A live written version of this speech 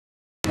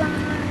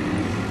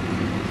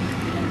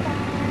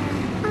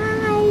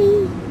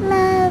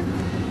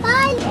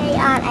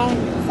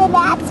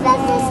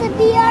a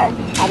deer,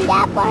 and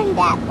that one.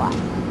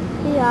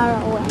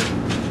 B-R-O-N.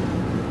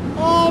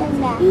 And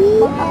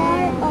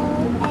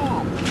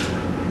B-R-O-N.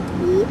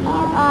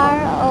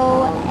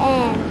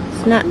 B-R-O-N.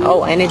 It's not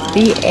O-N, it's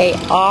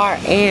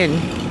B-A-R-N.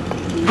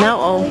 No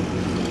O.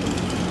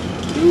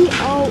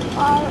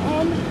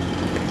 B-O-R-N.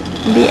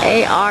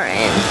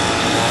 B-A-R-N.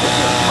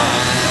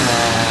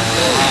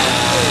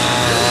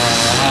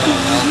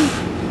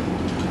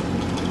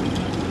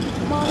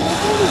 Mom,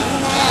 this is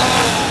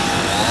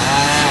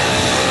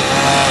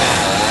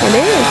It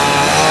is.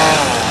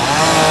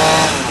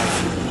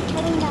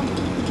 cutting down.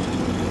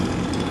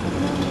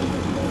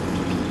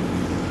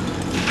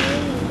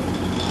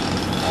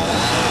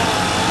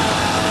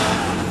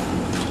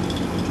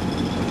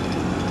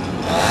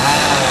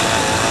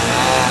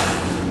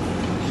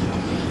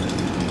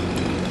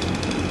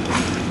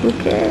 Who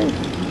cares?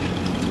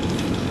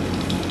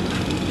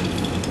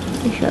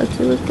 You should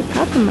see what's the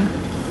customer.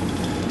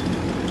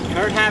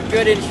 Kurt have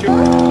good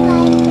insurance.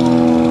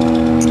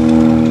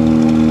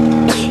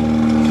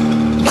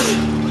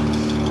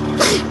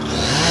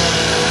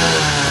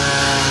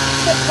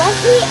 Was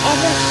he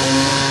ever in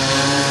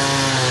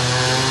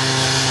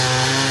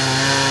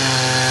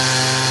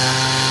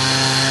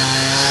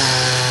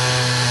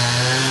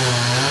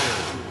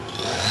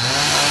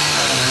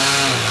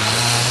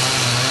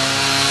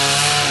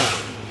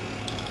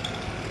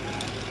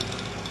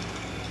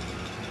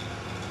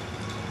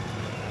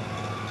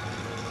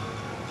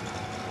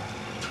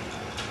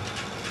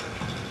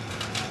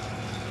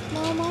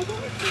Mom, I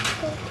don't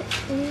just go to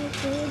any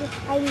food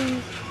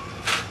items.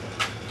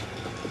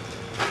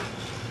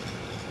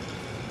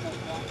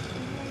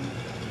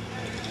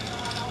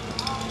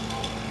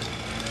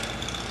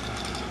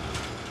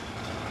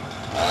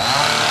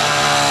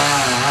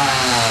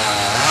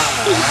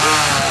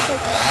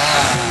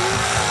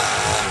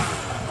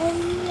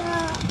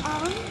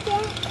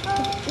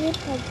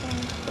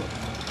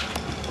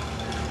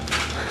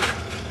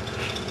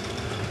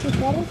 You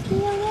better stay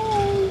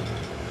away.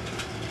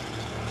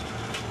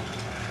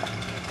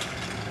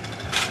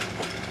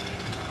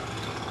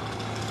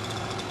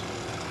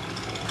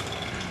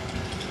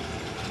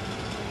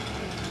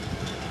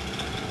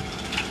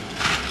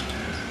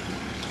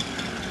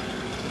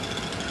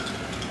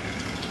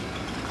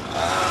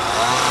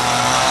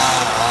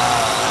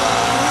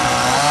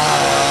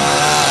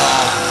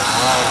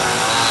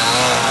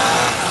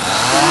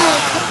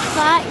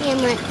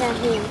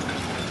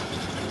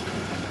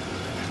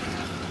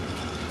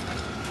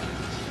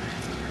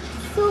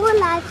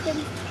 Sulakin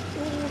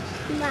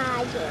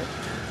mayo.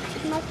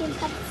 Makin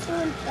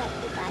kapsun ka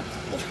diba?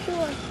 Ito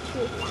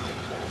sulakin.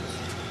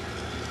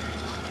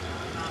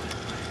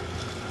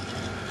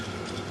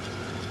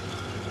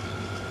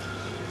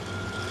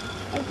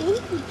 I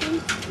think he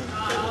thinks it's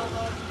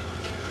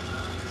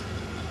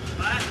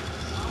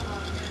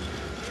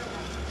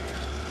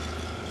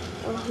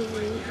oh, he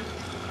really.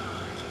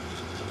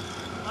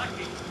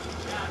 Lucky.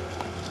 Yeah.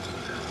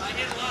 I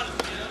hit a lot of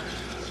skill.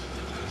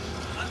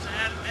 Once I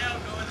had a nail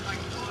go into my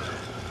quarter.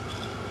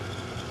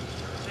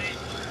 See,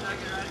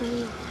 stuck it right.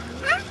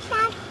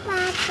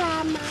 Papa,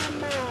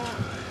 mama.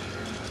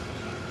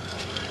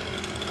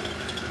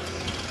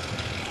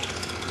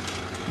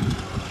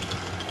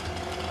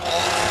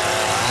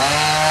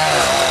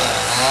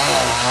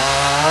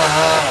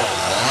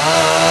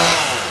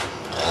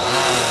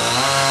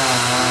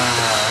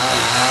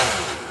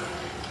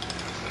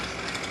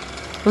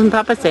 Wasn't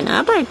Papa saying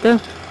arbeite?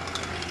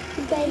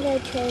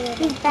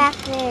 He's back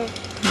there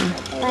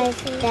by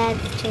his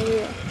dad's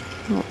trailer.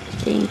 Oh,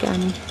 sehen gar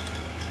nicht.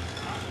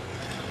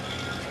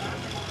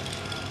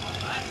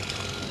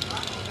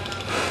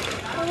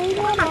 Can we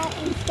go out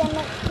and stand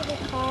up to the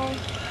car?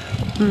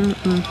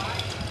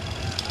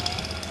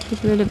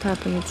 Ich würde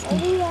Papa jetzt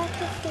nicht. Maybe we have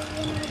to stay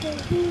over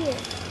here.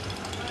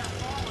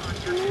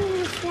 No,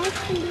 it's nice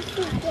to be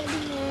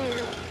getting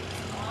out.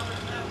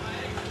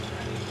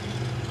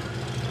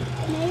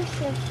 Nice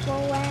to go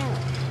out.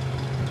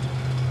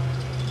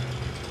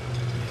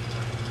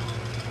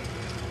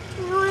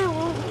 No, I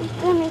won't. I'm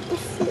gonna make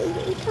this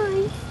silly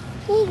time.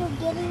 Hey, you're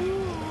getting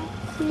out.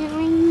 No, I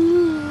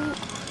need.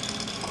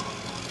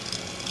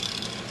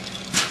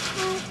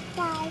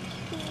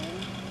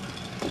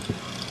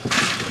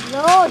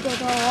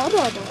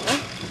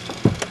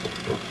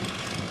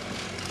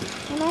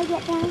 When I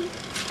get down,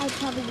 I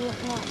probably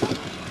won't want that.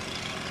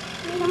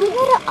 Can we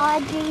go to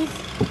Audrey's?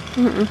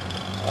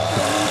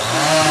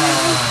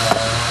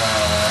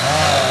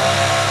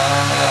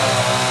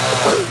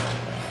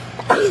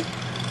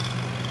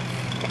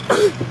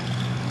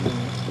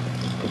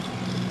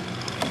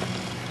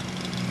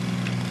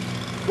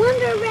 When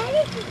we're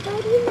ready to go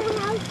to my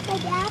house for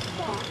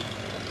after.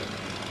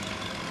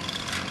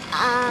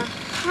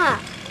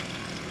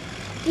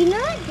 Do you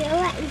know that girl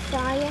that we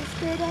saw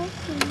yesterday?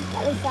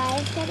 That was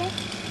funny.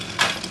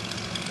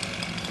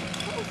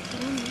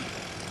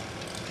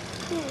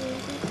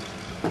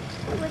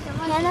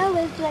 Hannah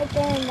lives right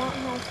there in that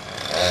house.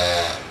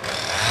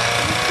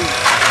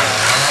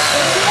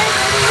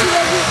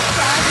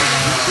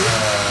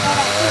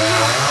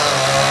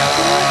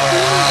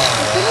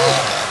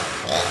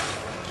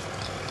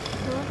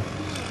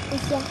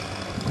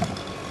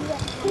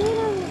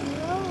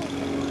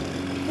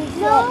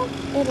 No,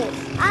 it is.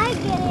 I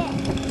get it.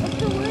 It's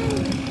the one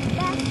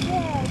back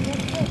there.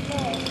 That's right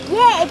there.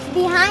 Yeah, it's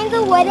behind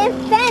the wooden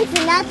fence,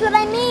 and that's what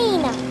I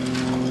mean.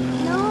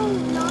 No,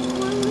 not the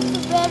one with the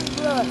red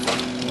roof.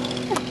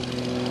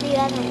 The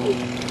other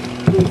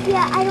one.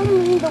 Yeah, I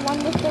don't mean the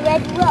one with the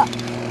red roof.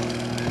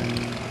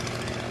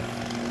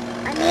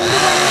 I mean the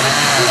one with the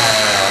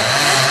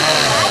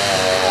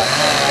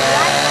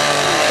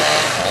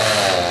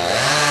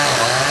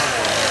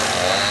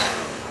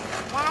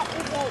That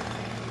is it.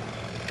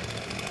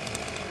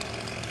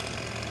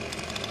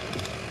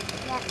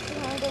 That's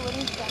behind the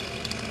wooden fence.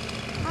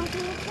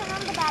 Can you turn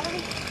on the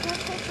battery? Real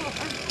quick,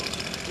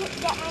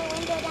 get my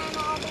window down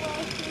all the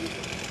way, please.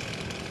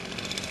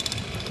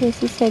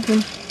 Just a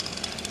second.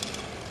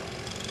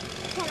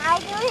 Can I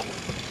do it?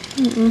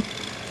 Mm-mm.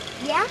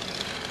 Yeah?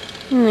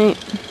 Alright.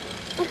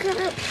 Look at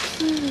that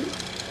key.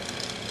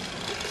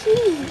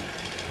 Key.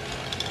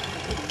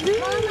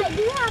 Mom, I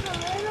do have a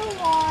little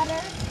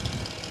water.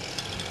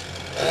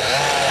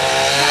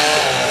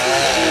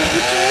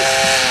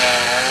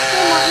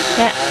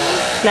 Yeah,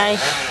 fly.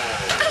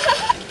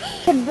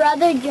 Did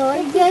Brother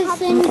George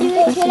Justin do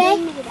it today?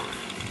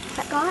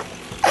 Scott?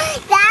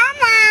 That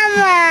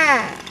Mama!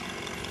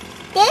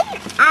 This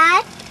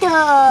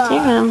actor. See,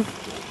 Mom.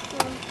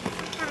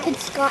 Did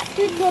Scott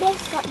do it today?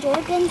 Scott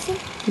Jorgensen?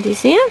 Do you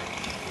see him?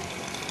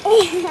 I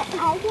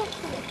get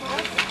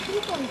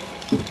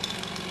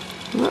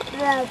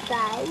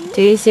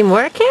Do you see him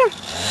work here?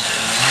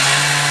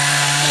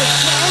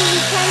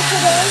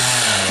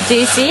 Do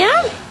you see him?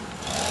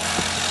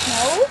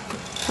 No.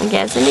 I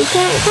guess he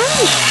can't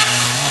come.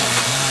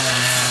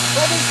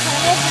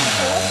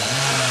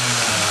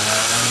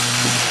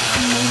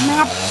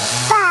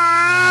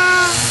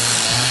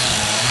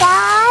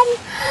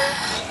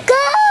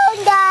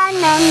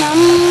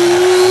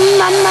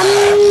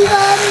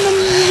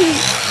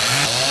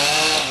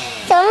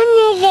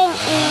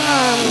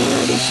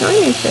 Die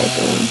Sonne ist halt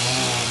um.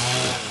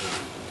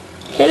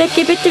 Caleb,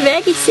 geh bitte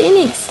weg, ich sehe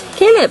nichts.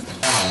 Caleb!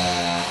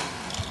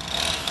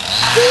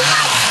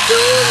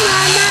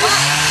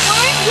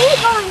 Ich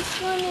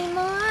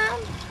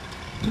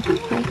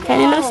hab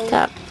keine Lust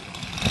gehabt.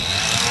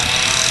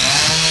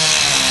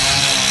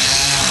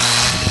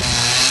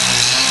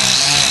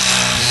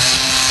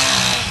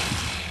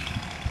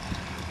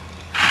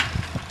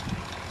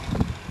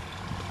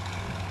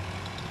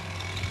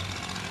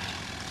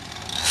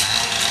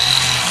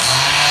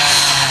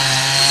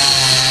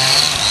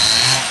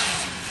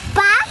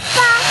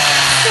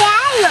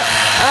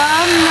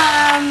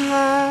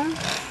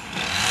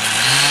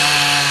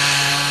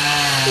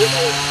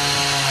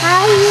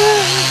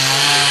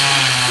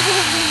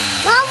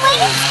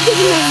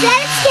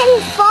 It's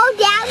getting full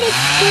down.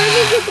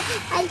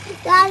 I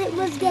thought it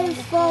was getting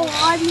full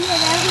on me, and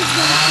I was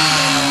going to see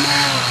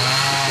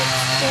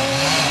the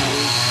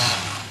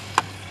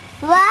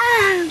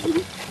wow!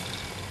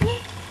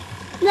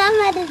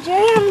 Mama, the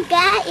drum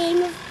got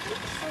in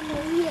from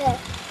here.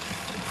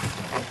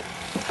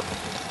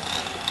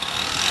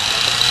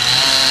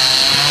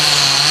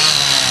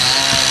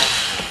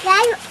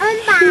 That's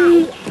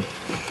unbound.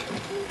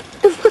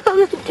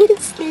 Mama,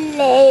 it's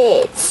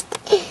late.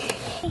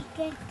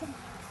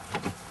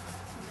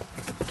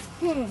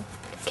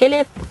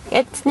 Caleb,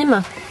 jetzt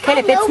nimmer.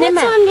 Caleb, jetzt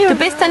nimmer. Du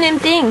bist an dem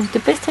Ding. Du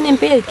bist an dem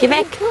Bild. Geh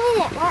weg.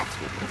 Oh my.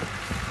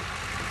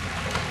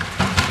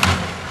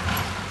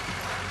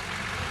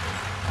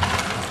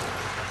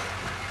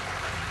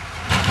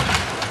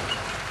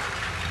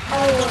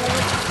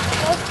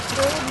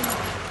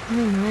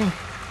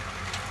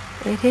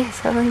 It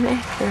is only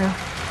nice, girl.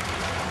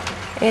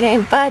 It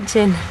ain't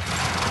budging.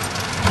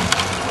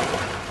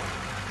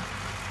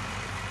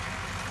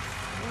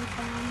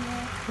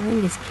 I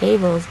think this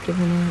cable is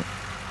giving out.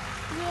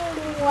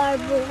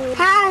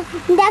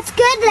 That's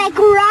good. Like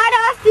right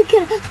off, you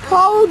can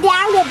pull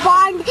down the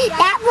bond.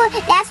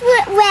 That's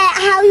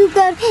how you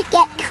go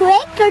get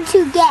quick or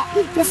to get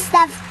the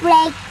stuff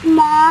break,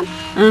 Mom.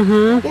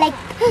 Like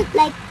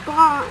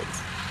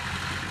bonds.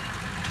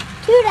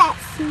 Too that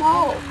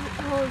small.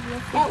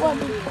 That would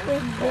be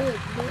quick.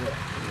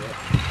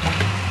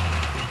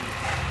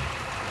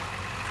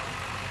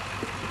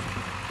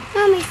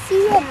 Mommy,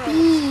 see a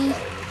bee.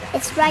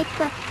 It's right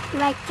there. It's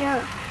right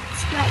there.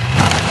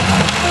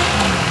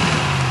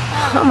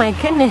 Oh my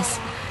goodness.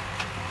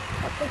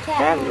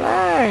 Come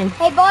on.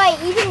 Hey boy,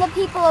 even the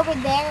people over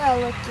there are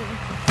looking.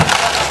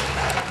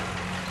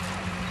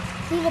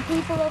 See the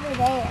people over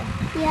there.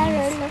 Yeah,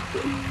 they're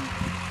looking.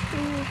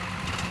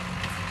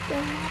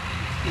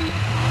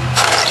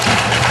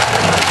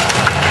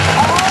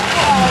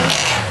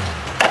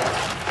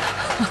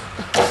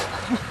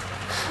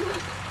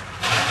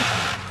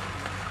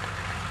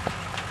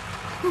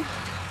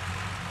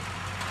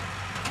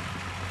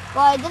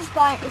 Boy, this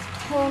barn is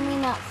totally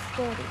not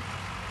sturdy.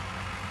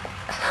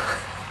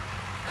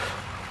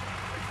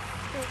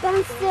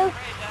 I'm still,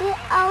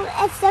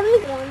 if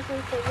somebody wants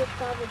them to just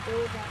probably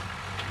do that.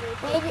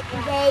 They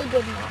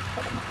did not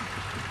put them on.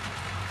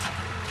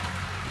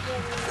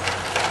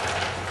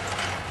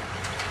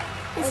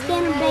 It's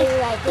gonna break.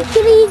 It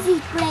could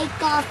easily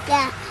break off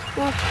that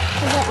Well,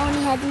 because I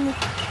only had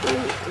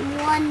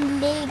one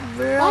leg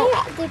broke. Why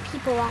are other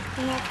people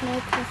watching us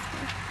Merry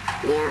Christmas?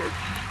 Yeah.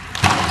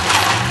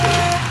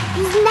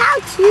 There's now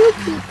 2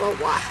 people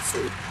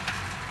watching.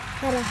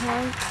 Got a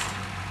hug.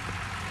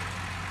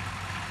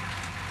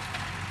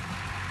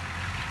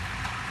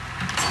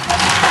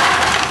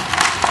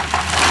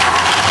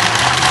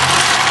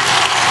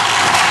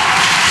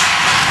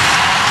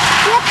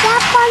 Yep,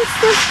 that one's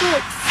still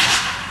fixed.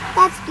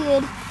 That's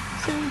good.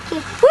 So we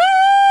can... Woo!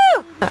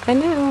 I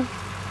know.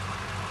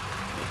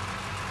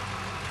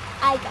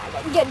 I got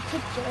a good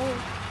picture.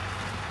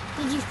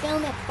 Did you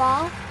film it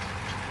fall?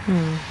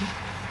 Mm-hmm.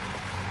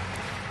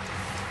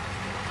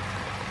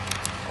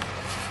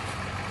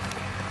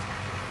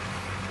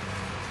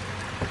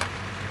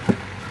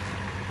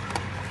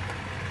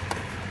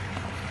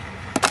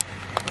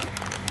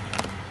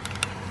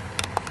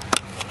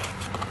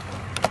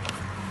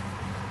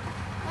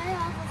 Why are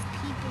all those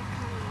people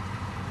coming?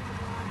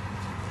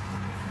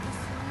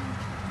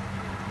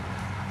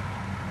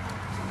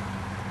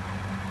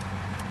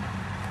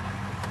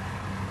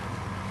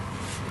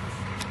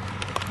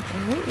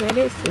 What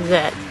is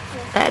that?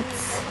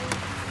 That's...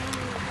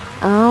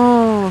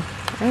 Oh,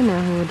 I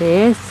know who it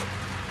is.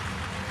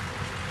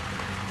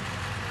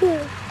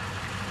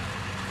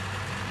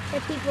 The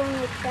people in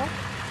the truck?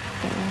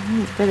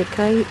 Yeah, it's pretty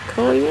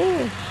cool,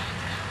 yeah.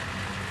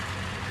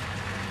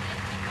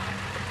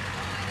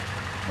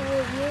 Oh,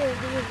 yeah,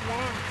 who is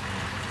that?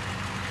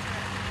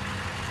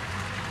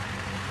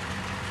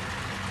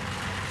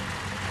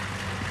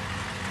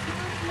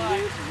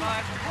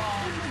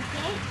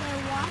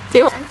 Do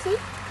you want- Nancy,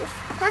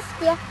 past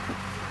here.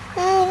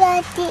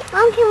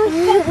 Mom, can we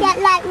take that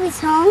light with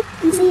home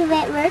and see if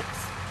it works?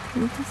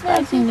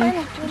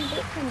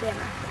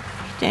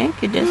 Ich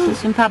denke, dass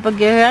es dem Papa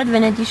gehört,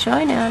 wenn die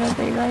Scheune hat,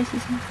 aber ich weiß es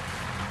nicht.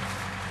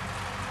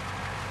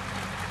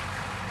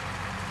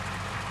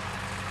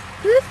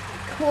 Who's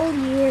cold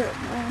here,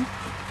 Mom?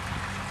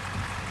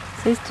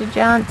 Sister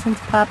Johnson's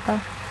Papa.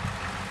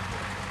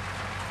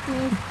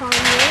 Name's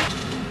Collier.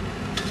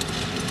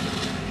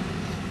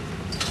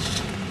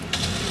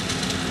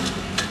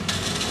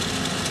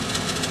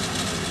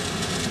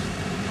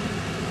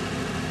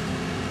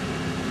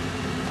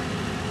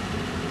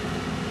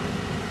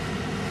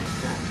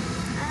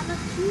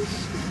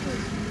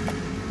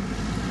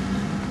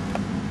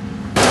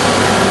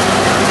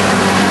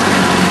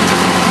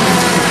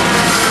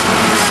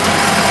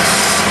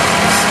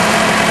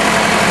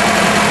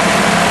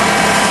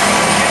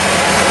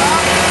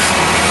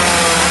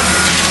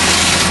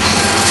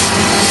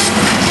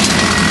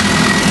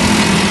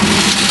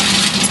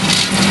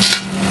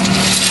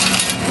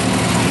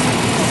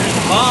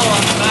 Ball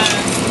on the back.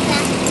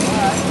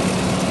 Alright.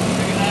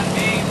 Look at that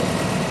beam.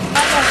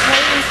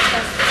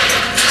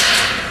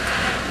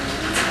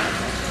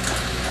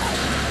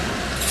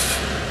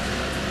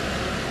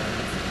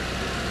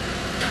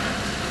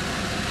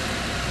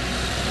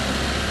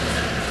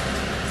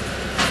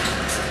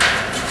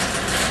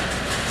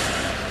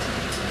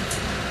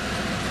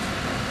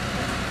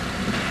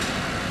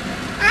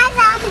 I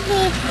love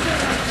this.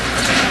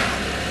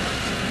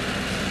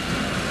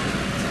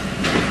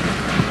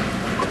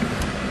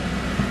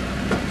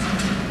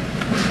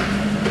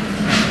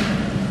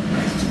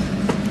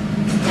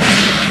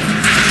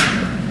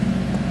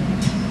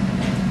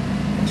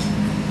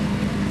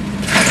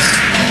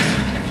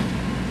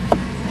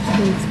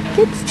 It's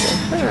kids to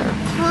her.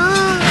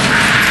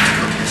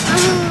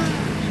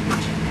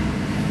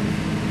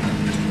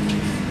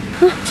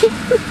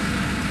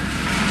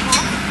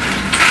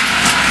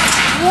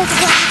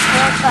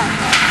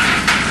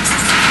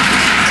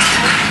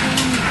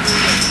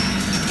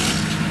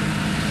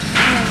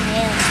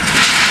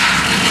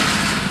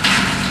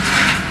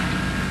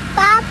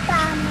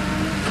 Papa,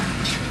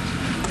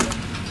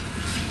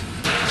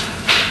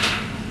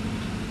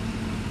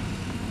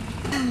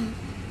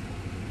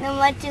 then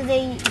what do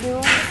they do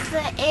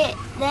with it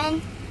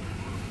then?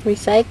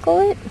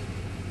 Recycle it?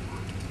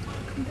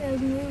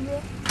 Remove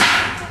it.